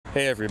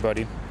Hey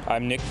everybody,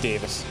 I'm Nick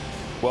Davis.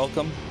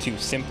 Welcome to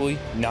Simply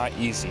Not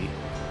Easy,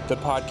 the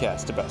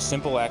podcast about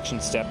simple action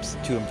steps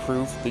to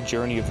improve the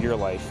journey of your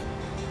life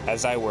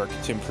as I work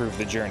to improve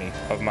the journey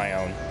of my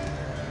own.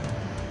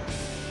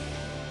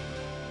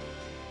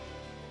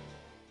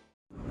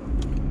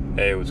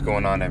 Hey, what's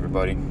going on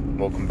everybody?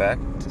 Welcome back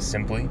to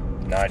Simply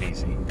Not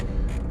Easy.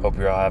 Hope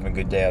you're all having a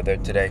good day out there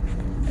today.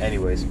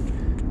 Anyways,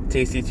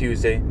 Tasty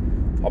Tuesday,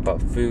 all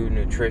about food,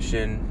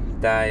 nutrition,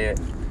 diet,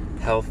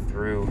 health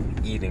through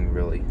eating,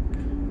 really.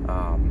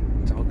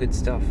 It's all good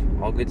stuff. Do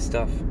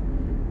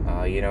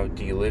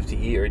you live to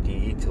eat or do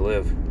you eat to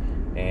live?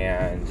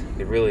 And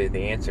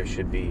the answer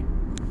should be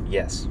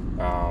yes.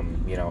 A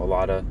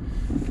lot of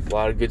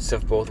good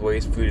stuff both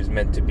ways. Food is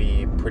meant to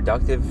be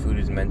productive. Food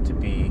is meant to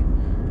be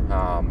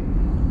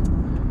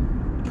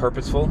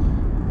purposeful,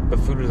 but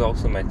food is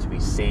also meant to be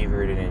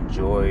savored and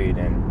enjoyed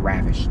and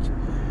ravished.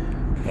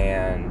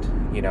 And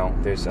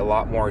there's a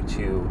lot more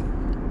to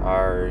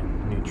our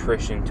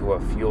nutrition, to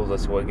what fuels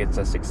us, what gets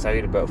us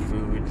excited about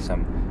food,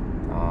 some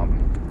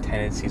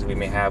tendencies we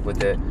may have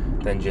with it,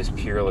 than just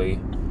purely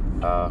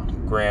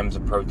grams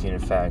of protein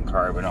and fat and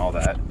carb and all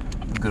that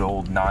good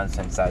old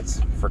nonsense that's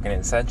freaking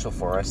essential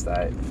for us.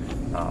 That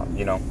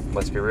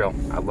let's be real,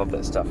 I love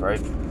that stuff, right?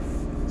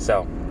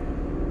 So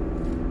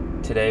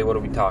today, what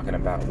are we talking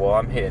about? Well,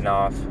 I'm heading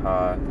up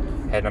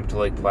to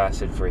Lake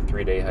Placid for a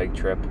 3-day hike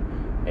trip.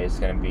 It's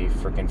going to be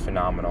freaking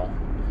phenomenal.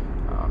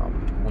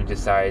 We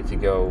decided to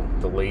go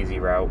the lazy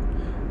route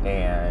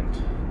and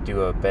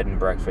do a bed and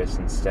breakfast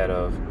instead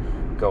of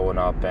going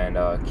up and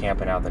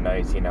camping out the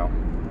nights.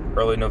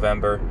 Early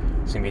November,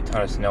 it's going to be a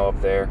ton of snow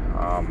up there.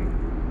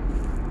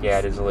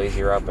 It is a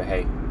lazy route, but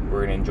hey,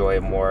 we're going to enjoy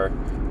it more,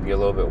 be a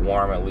little bit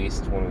warm at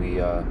least when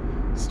we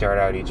start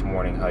out each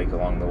morning hike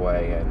along the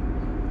way,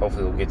 and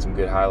hopefully we'll get some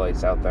good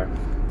highlights out there.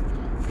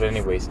 But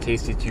anyways,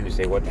 Tasty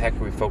Tuesday, what the heck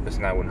are we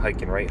focusing on when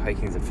hiking, right?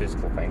 Hiking's a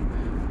physical thing.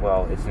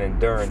 Well, it's an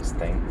endurance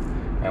thing.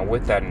 And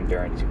with that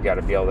endurance, you've got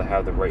to be able to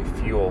have the right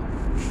fuel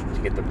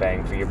to get the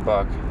bang for your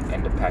buck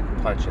and to pack a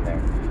punch in there.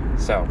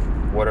 So,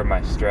 what are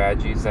my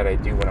strategies that I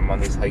do when I'm on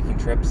these hiking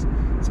trips?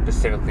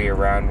 Specifically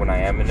around when I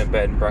am in a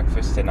bed and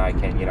breakfast and I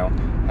can,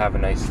 have a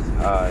nice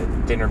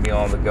dinner meal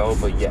on the go,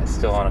 but yet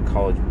still on a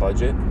college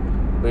budget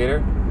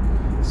later.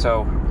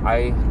 So,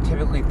 I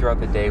typically throughout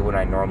the day when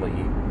I normally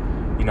eat,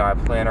 I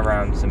plan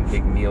around some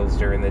big meals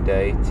during the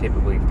day,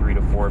 typically 3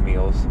 to 4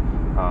 meals,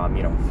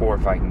 4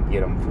 if I can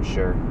get them for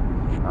sure.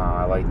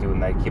 I like doing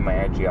that, keep my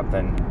energy up,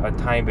 then a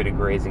tiny bit of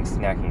grazing,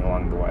 snacking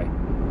along the way.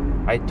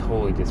 I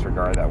totally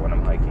disregard that when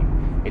I'm hiking.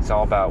 It's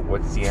all about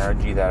what's the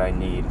energy that I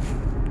need,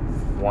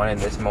 one in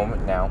this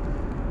moment now,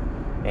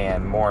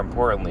 and more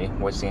importantly,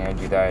 what's the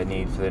energy that I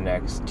need for the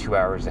next 2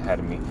 hours ahead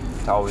of me,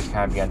 to always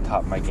kind of be on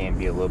top of my game,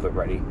 be a little bit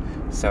ready.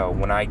 So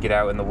when I get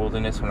out in the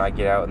wilderness, when I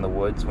get out in the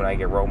woods, when I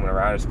get roaming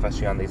around,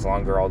 especially on these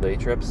longer all-day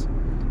trips,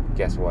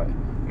 guess what?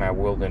 My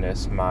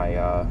wilderness,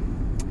 my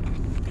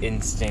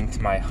instinct,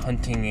 my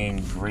hunting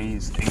and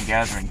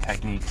gathering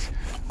techniques,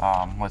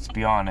 let's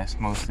be honest,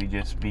 mostly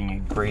just being a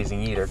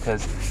grazing eater,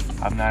 because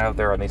I'm not out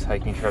there on these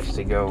hiking trips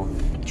to go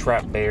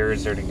trap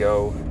bears or to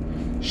go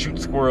shoot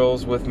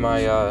squirrels with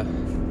my bow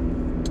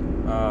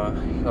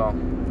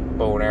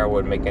and arrow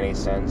wouldn't make any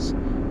sense,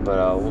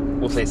 but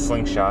we'll say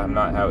slingshot. I'm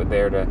not out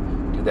there to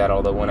do that,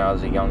 although when I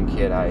was a young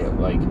kid, I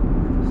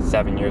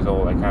 7 years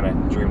old, I kind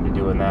of dreamed of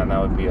doing that, and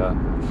that would be a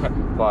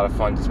lot of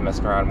fun, just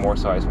messing around more.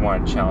 So I just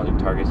wanted challenging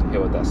targets to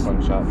hit with that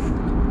slingshot.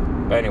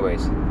 But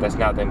anyways, that's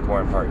not the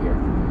important part here.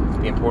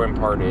 The important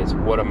part is,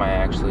 what am I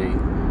actually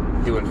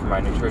doing for my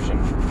nutrition?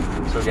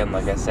 So again,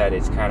 like I said,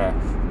 it's kind of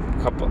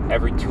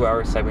every 2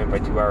 hour segment by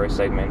 2 hour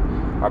segment.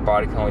 Our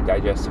body can only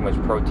digest so much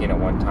protein at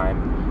one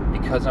time.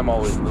 Because I'm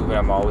always moving,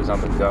 I'm always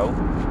on the go,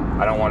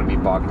 I don't want to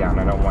be bogged down.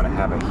 I don't want to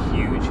have a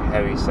huge,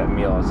 heavy set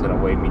meal that's going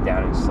to weigh me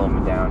down and slow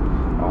me down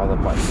all that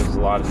much. There's a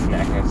lot of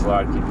snacking, it's a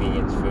lot of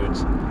convenience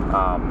foods.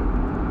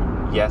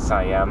 Yes,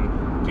 I am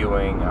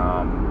doing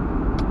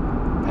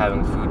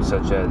having foods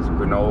such as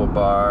granola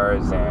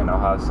bars, and I'll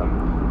have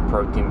some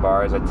protein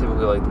bars. I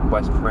typically like the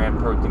Quest brand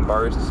protein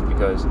bars just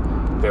because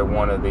they're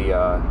one of the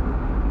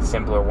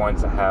simpler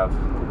ones that have,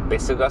 they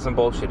still got some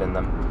bullshit in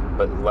them,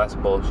 but less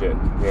bullshit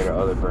compared to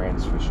other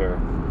brands for sure,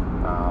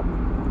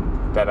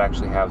 that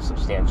actually have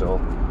substantial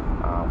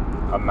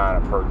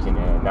amount of protein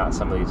in it, not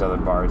some of these other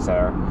bars that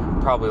are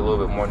probably a little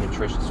bit more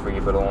nutritious for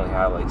you but only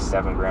have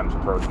 7 grams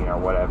of protein or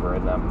whatever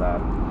in them. That,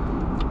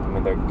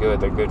 they're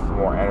good for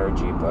more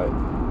energy, but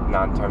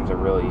not in terms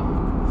of really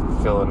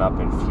filling up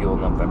and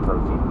fueling up that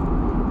protein.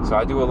 So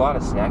I do a lot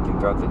of snacking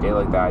throughout the day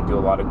like that. I do a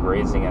lot of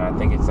grazing, and I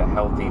think it's a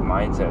healthy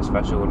mindset,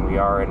 especially when we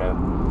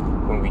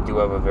do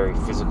have a very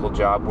physical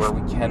job where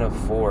we can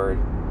afford,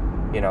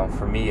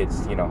 for me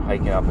it's,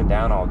 hiking up and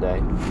down all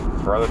day.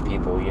 For other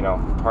people,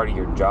 part of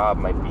your job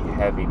might be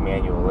heavy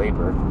manual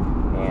labor,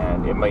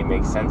 and it might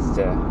make sense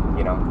to,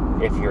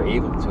 if you're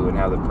able to and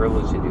have the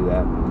privilege to do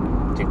that,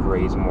 to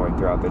graze more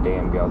throughout the day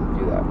and be able to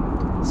do that.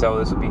 So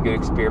this will be a good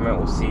experiment.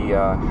 We'll see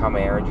how my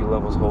energy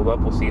levels hold up.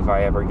 We'll see if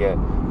I ever get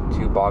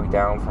too bogged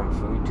down from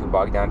food, too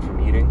bogged down from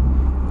eating.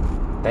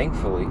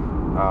 thankfully,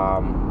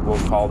 we'll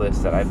call this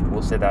that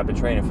we'll say that I've been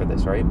training for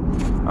this, right?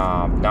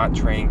 Not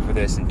training for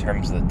this in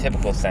terms of the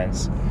typical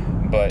sense,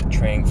 but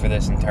training for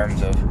this in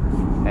terms of,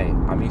 hey,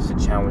 I'm used to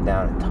chowing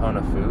down a ton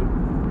of food.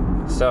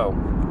 So,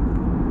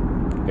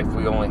 if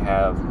we only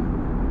have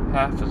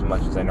half as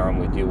much as I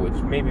normally do, which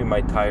maybe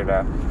might tire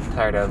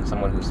down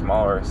someone who's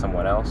smaller or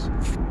someone else,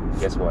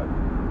 guess what?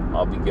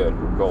 I'll be good.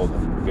 We're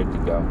golden. We're good to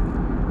go.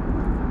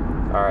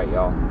 Alright,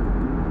 y'all.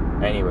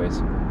 Anyways,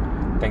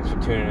 thanks for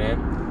tuning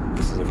in.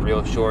 This is a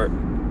real short,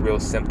 real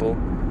simple,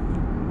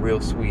 real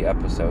sweet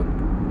episode.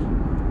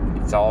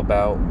 It's all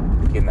about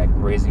getting that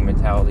grazing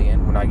mentality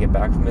in. When I get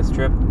back from this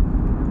trip,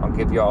 I'll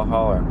give you all a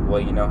holler.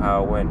 Let you know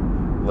how it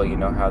went. Let you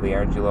know how the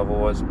energy level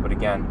was. But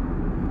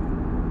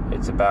again,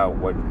 it's about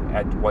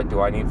what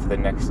do I need for the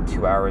next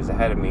 2 hours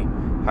ahead of me?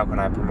 How can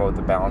I promote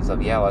the balance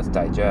of, yeah, let's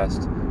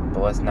digest,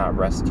 but let's not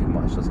rest too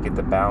much. Let's get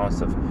the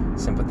balance of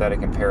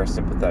sympathetic and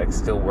parasympathetic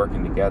still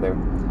working together.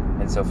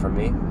 And so for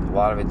me, a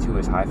lot of it too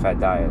is high-fat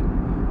diet.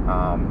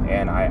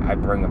 And I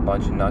bring a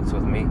bunch of nuts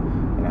with me,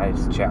 and I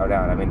just chow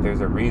down. I mean,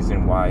 there's a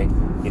reason why,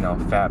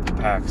 fat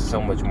packs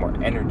so much more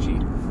energy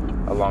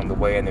along the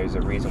way, and there's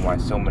a reason why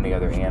so many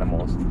other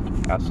animals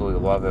absolutely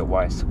love it.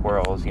 Why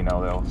squirrels,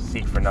 they'll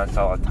seek for nuts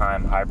all the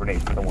time,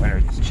 hibernate for the winter,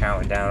 just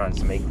chowing down on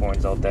some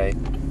acorns all day.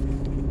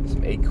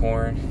 Some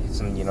acorn,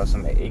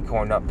 some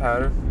acorn nut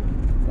powder.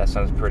 That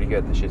sounds pretty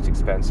good. The shit's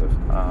expensive.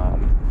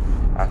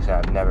 Actually,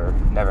 I've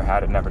never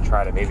had it, never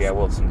tried it. Maybe I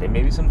will someday.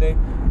 Maybe someday,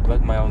 I'd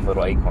like my own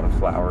little acorn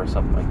flour or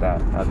something like that.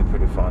 That'd be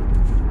pretty fun.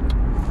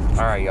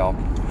 All right, y'all.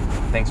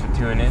 Thanks for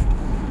tuning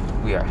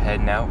in. We are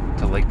heading out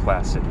to Lake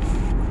Placid.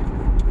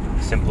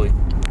 Simply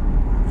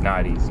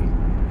not easy.